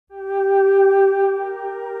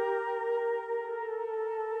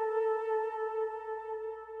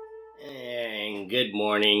Good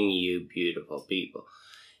morning, you beautiful people.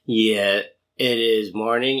 Yeah, it is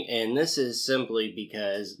morning, and this is simply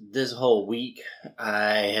because this whole week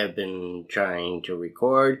I have been trying to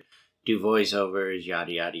record, do voiceovers,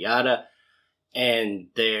 yada yada yada, and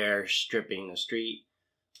they're stripping the street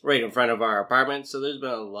right in front of our apartment, so there's been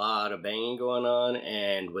a lot of banging going on,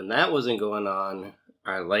 and when that wasn't going on,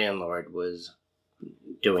 our landlord was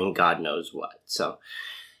doing God knows what. So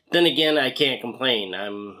then again, I can't complain.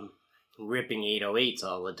 I'm ripping 808s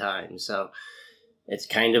all the time, so it's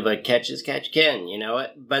kind of a catch as catch can, you know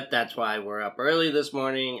it? But that's why we're up early this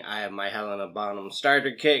morning. I have my Helena Bonham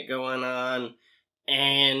starter kit going on,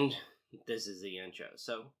 and this is the intro,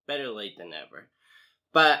 so better late than never.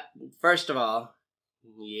 But first of all,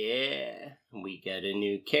 yeah, we got a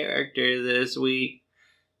new character this week,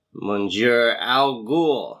 Monsieur Al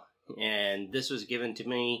Ghul, and this was given to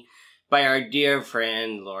me by our dear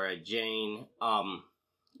friend Laura Jane,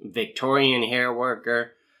 Victorian hair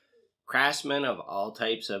worker, craftsman of all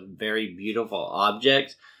types of very beautiful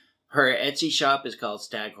objects. Her Etsy shop is called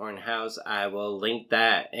Staghornhouse. I will link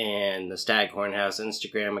that and the Staghornhouse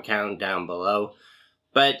Instagram account down below.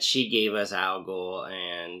 But she gave us Al Ghul,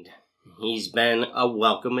 and he's been a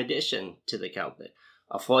welcome addition to the Kelp Bed,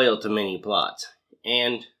 a foil to many plots,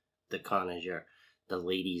 and the connoisseur, the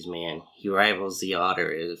ladies' man. He rivals the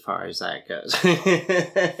otter as far as that goes.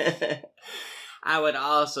 I would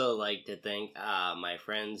also like to thank my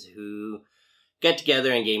friends who got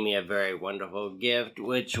together and gave me a very wonderful gift,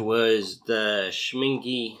 which was the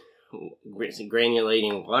Schmincke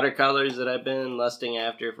granulating watercolors that I've been lusting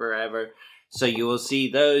after forever. So you will see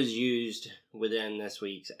those used within this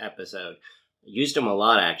week's episode. I used them a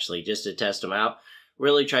lot, actually, just to test them out.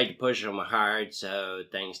 Really tried to push them hard, so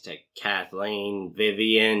thanks to Kathleen,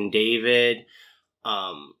 Vivian, David,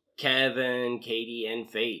 Kevin, Katie, and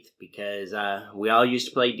Faith, because we all used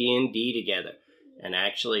to play D&D together. And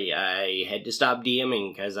actually, I had to stop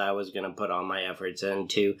DMing because I was going to put all my efforts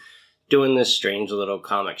into doing this strange little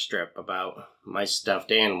comic strip about my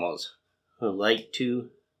stuffed animals who like to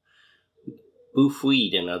boof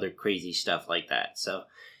weed and other crazy stuff like that. So,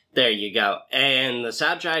 there you go. And the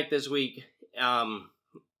soundtrack this week,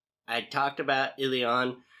 I talked about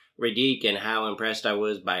Ilion Radique and how impressed I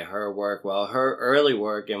was by her work. Well, her early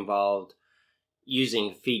work involved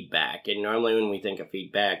using feedback. And normally when we think of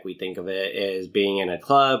feedback, we think of it as being in a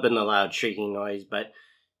club and the loud shrieking noise. But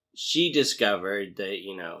she discovered that,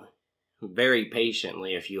 you know, very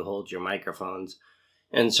patiently, if you hold your microphones,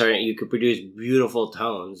 and so you could produce beautiful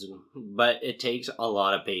tones. But it takes a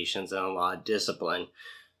lot of patience and a lot of discipline.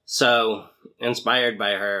 So, inspired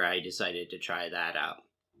by her, I decided to try that out.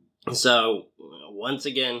 So, once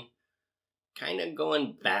again, kind of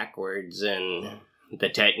going backwards in the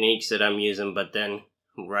techniques that I'm using, but then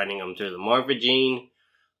running them through the morphogene,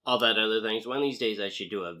 all that other things. One of these days I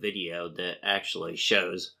should do a video that actually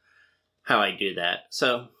shows how I do that.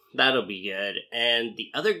 So, that'll be good. And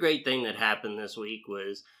the other great thing that happened this week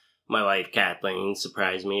was my wife Kathleen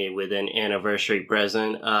surprised me with an anniversary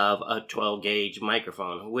present of a 12-gauge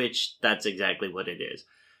microphone, which that's exactly what it is.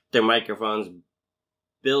 They're microphones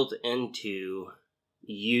built into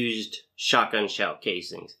used shotgun shell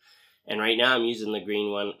casings. And right now I'm using the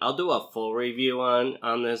green one. I'll do a full review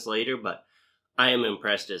on this later, but I am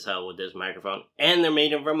impressed as hell with this microphone. And they're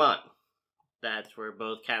made in Vermont. That's where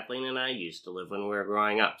both Kathleen and I used to live when we were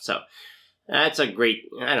growing up. So that's a great,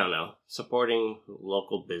 I don't know, supporting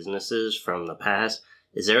local businesses from the past.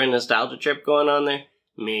 Is there a nostalgia trip going on there?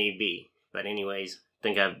 Maybe. But anyways, I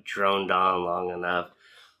think I've droned on long enough.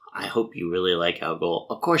 I hope you really like Al Ghul.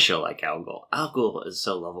 Of course you'll like Al Ghul. Al Ghul is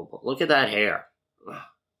so lovable. Look at that hair.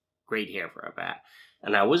 Great hair for a bat.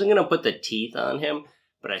 And I wasn't going to put the teeth on him,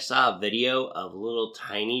 but I saw a video of little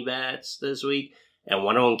tiny bats this week, and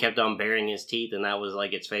one of them kept on baring his teeth, and that was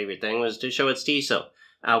like its favorite thing, was to show its teeth. So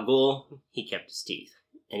Al Ghul, he kept his teeth.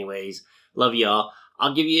 Anyways, love y'all.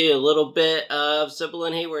 I'll give you a little bit of Sybil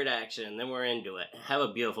and Hayward action, then we're into it. Have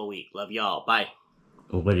a beautiful week. Love y'all. Bye.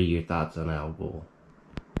 What are your thoughts on Al Ghul?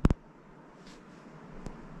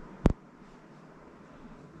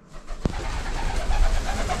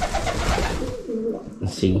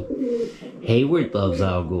 See, Hayward loves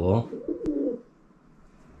Al Ghul.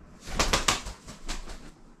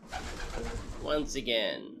 Once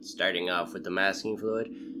again, starting off with the masking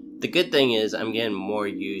fluid. The good thing is I'm getting more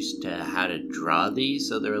used to how to draw these,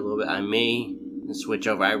 so they're a little bit, I may switch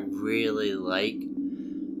over. I really like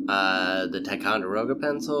the Ticonderoga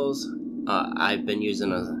pencils. I've been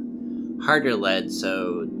using a harder lead,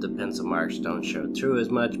 so the pencil marks don't show through as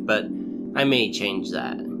much, but I may change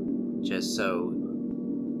that, just so,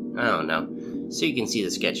 I don't know, so you can see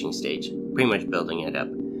the sketching stage, pretty much building it up.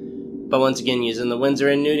 But once again, using the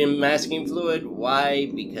Winsor & Newton masking fluid.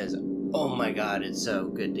 Why? Because, oh my god, it's so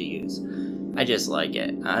good to use. I just like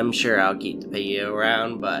it. I'm sure I'll keep the video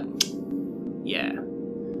around, but yeah.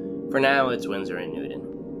 For now, it's Winsor & Newton.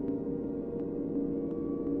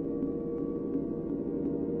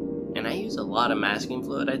 And I use a lot of masking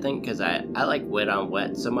fluid, I think, because I like wet on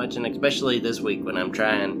wet so much, and especially this week when I'm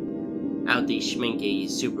trying out these Schmincke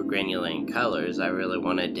supergranulation colors, I really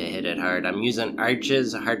wanted to hit it hard. I'm using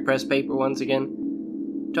Arches hard press paper once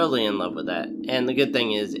again. Totally in love with that. And the good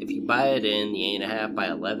thing is, if you buy it in the 8.5 by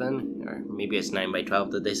 11, or maybe it's 9 by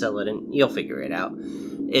 12 that they sell it in, you'll figure it out.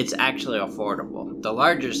 It's actually affordable. The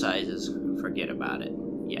larger sizes, forget about it.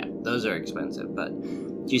 Yeah, those are expensive, but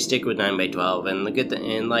you stick with 9 by 12, and the good thing,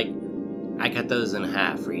 and like, I cut those in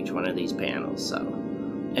half for each one of these panels, so.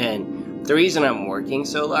 And the reason I'm working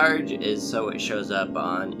so large is so it shows up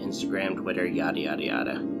on Instagram, Twitter, yada yada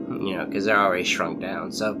yada. You know, because they're already shrunk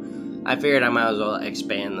down, so I figured I might as well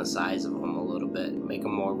expand the size of them a little bit, make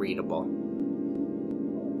them more readable.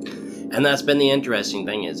 And that's been the interesting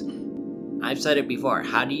thing is, I've said it before,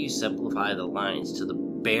 how do you simplify the lines to the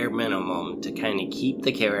bare minimum to kind of keep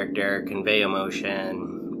the character, convey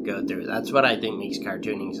emotion, go through? That's what I think makes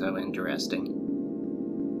cartooning so interesting.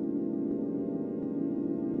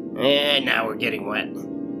 And now we're getting wet.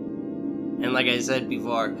 And like I said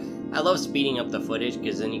before, I love speeding up the footage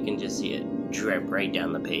because then you can just see it drip right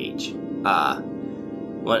down the page.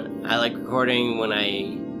 What I like recording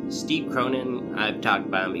when Steve Cronin, I've talked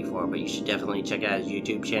about him before, but you should definitely check out his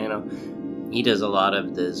YouTube channel. He does a lot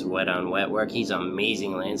of this wet on wet work. He's an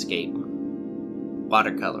amazing landscape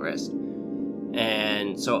watercolorist.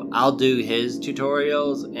 And so I'll do his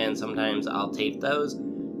tutorials, and sometimes I'll tape those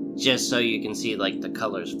just so you can see like the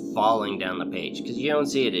colors falling down the page, because you don't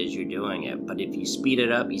see it as you're doing it, but if you speed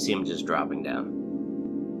it up, you see them just dropping down.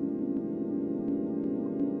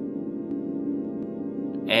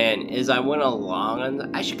 And as I went along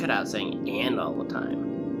on I should cut out saying "and" all the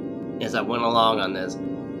time. As I went along on this,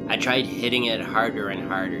 I tried hitting it harder and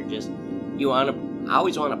harder. Just I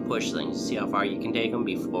always want to push things to see how far you can take them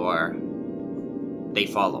before they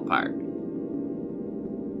fall apart.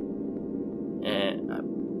 And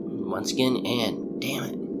once again, and damn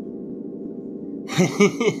it.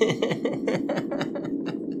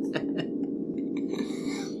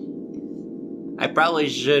 I probably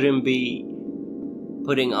shouldn't be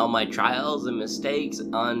putting all my trials and mistakes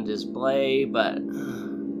on display, but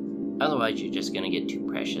otherwise you're just gonna get too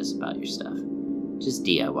precious about your stuff. Just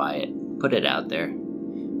DIY it. Put it out there.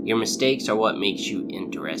 Your mistakes are what makes you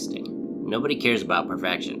interesting. Nobody cares about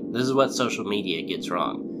perfection. This is what social media gets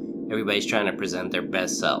wrong. Everybody's trying to present their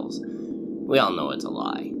best selves. We all know it's a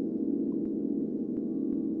lie.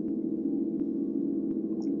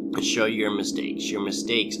 Show your mistakes. Your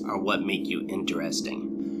mistakes are what make you interesting.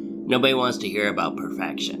 Nobody wants to hear about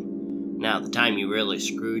perfection. Now, the time you really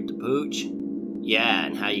screwed the pooch, yeah,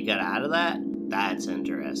 and how you got out of that, that's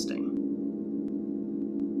interesting.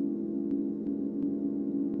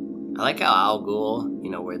 I like how Al Ghul,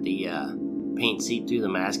 where the paint seeped through the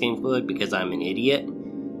masking fluid because I'm an idiot.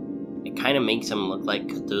 It kind of makes him look like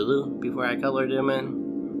Cthulhu before I colored him in.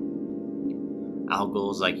 Al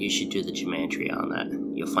Ghul's like, you should do the geometry on that.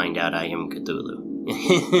 You'll find out I am Cthulhu.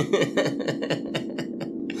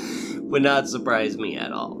 Would not surprise me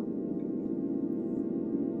at all.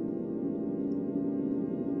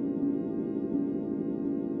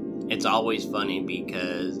 It's always funny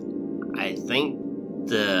because I think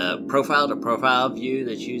the profile-to-profile view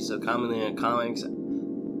that's used so commonly in comics,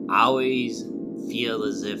 I always feel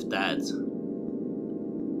as if that's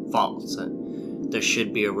false. There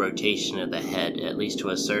should be a rotation of the head, at least to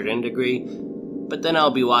a certain degree. But then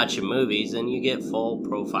I'll be watching movies and you get full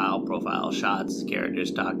profile shots. The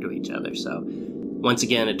characters talk to each other. So once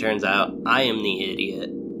again, it turns out I am the idiot,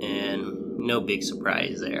 and no big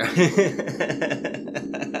surprise there.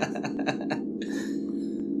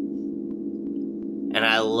 And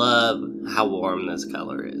I love how warm this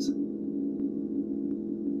color is.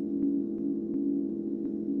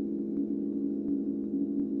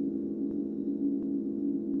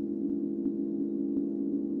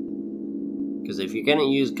 Because if you're going to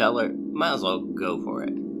use color, might as well go for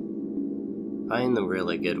it. Find the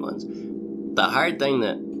really good ones. The hard thing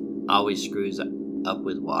that always screws up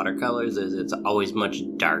with watercolors is it's always much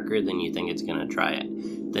darker than you think it's going to dry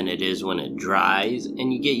it, than it is when it dries,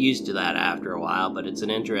 and you get used to that after a while, but it's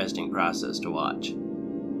an interesting process to watch.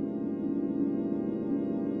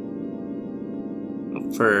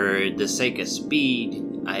 For the sake of speed,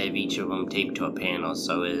 I have each of them taped to a panel,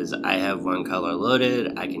 so as I have one color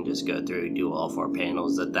loaded, I can just go through and do all 4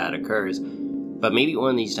 panels that occurs. But maybe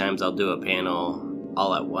one of these times I'll do a panel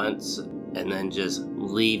all at once and then just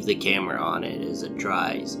leave the camera on it as it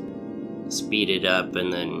dries. Speed it up,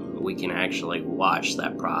 and then we can actually watch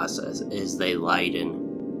that process as they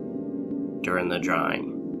lighten during the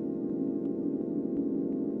drying.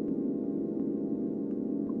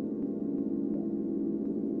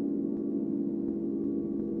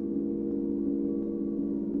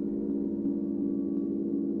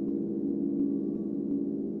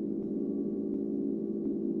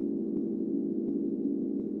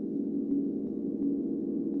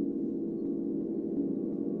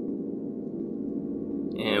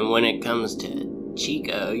 And when it comes to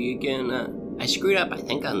Chico, I screwed up, I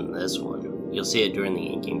think, on this one. You'll see it during the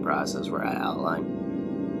inking process where I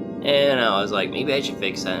outline. And I was like, maybe I should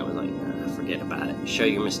fix that. And I was like, nah, forget about it. Show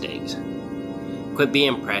your mistakes. Quit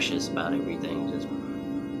being precious about everything. Just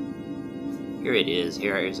here it is.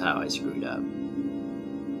 Here is how I screwed up.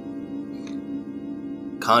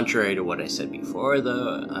 Contrary to what I said before,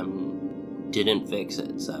 though, I didn't fix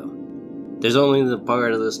it, so... There's only the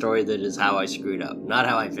part of the story that is how I screwed up, not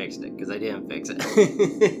how I fixed it, because I didn't fix it.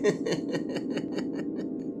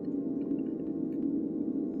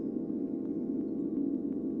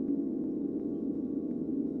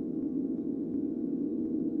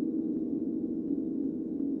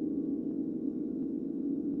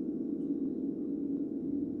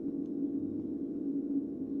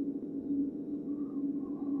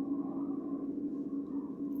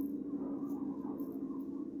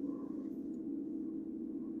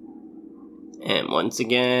 And once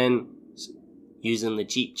again, using the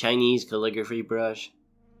cheap Chinese calligraphy brush.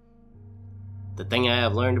 The thing I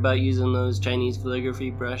have learned about using those Chinese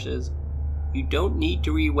calligraphy brushes, you don't need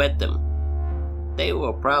to re-wet them. They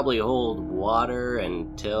will probably hold water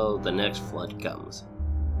until the next flood comes.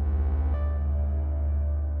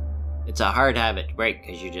 It's a hard habit to break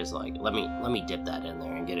because you're just like, let me dip that in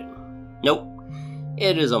there and get it. Nope,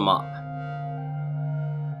 it is a mop.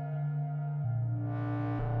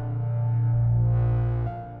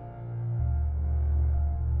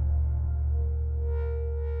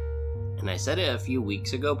 And I said it a few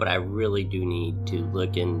weeks ago, but I really do need to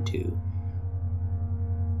look into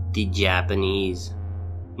the Japanese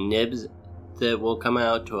nibs that will come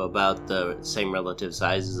out to about the same relative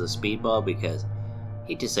size as a Speedball, because, I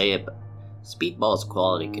hate to say it, but Speedball's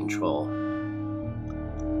quality control,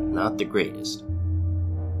 not the greatest.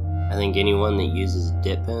 I think anyone that uses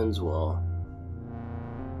dip pens will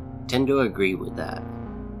tend to agree with that.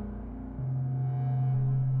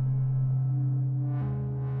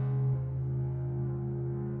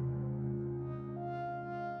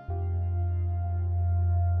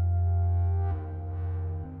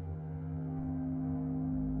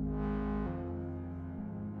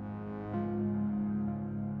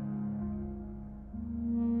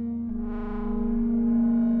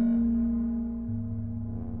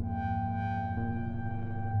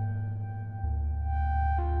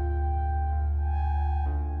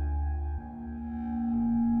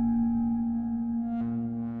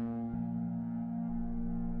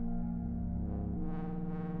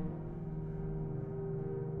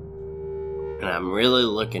 And I'm really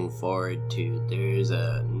looking forward to, there's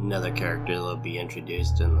another character that'll be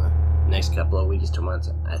introduced in the next couple of weeks to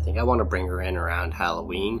months. I think I want to bring her in around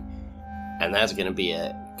Halloween, and that's going to be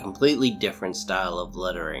a completely different style of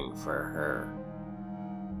lettering for her.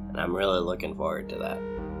 And I'm really looking forward to that.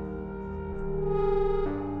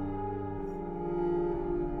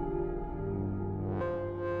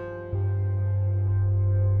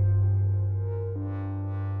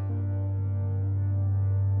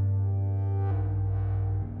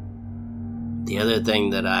 The other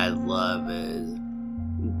thing that I love is,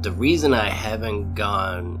 the reason I haven't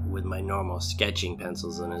gone with my normal sketching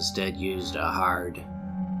pencils and instead used a hard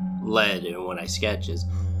lead when I sketch is,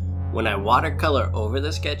 when I watercolor over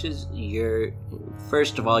the sketches,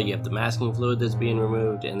 first of all, you have the masking fluid that's being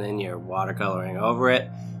removed, and then you're watercoloring over it,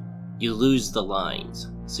 you lose the lines.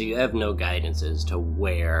 So you have no guidance as to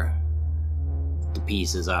where the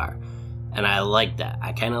pieces are. And I like that.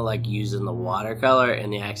 I kind of like using the watercolor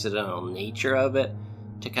and the accidental nature of it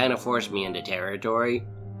to kind of force me into territory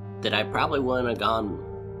that I probably wouldn't have gone.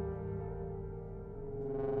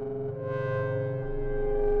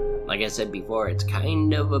 Like I said before, it's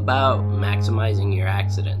kind of about maximizing your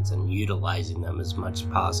accidents and utilizing them as much as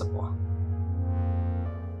possible.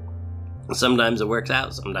 Sometimes it works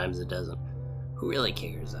out, sometimes it doesn't. Who really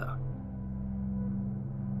cares, though?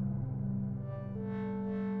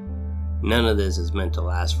 None of this is meant to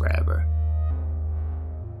last forever.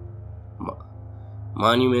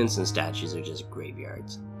 Monuments and statues are just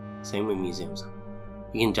graveyards. Same with museums.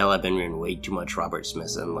 You can tell I've been reading way too much Robert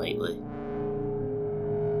Smithson lately.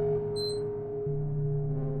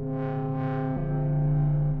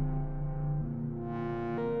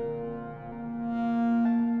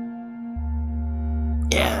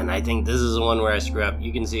 I think this is the one where I screw up.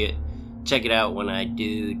 You can see it. Check it out when I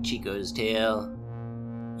do Chico's tail.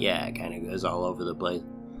 Yeah, it kind of goes all over the place.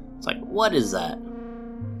 It's like, what is that?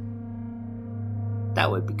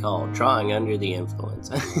 That would be called drawing under the influence.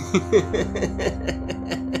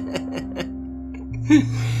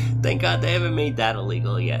 Thank God they haven't made that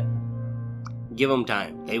illegal yet. Give them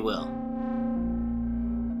time. They will.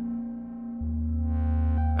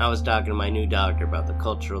 I was talking to my new doctor about the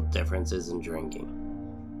cultural differences in drinking.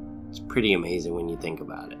 It's pretty amazing when you think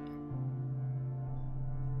about it.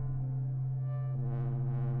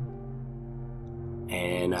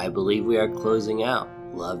 And I believe we are closing out.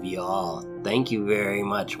 Love you all. Thank you very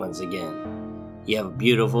much once again. You have a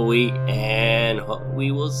beautiful week, and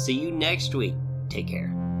we will see you next week. Take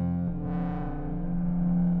care.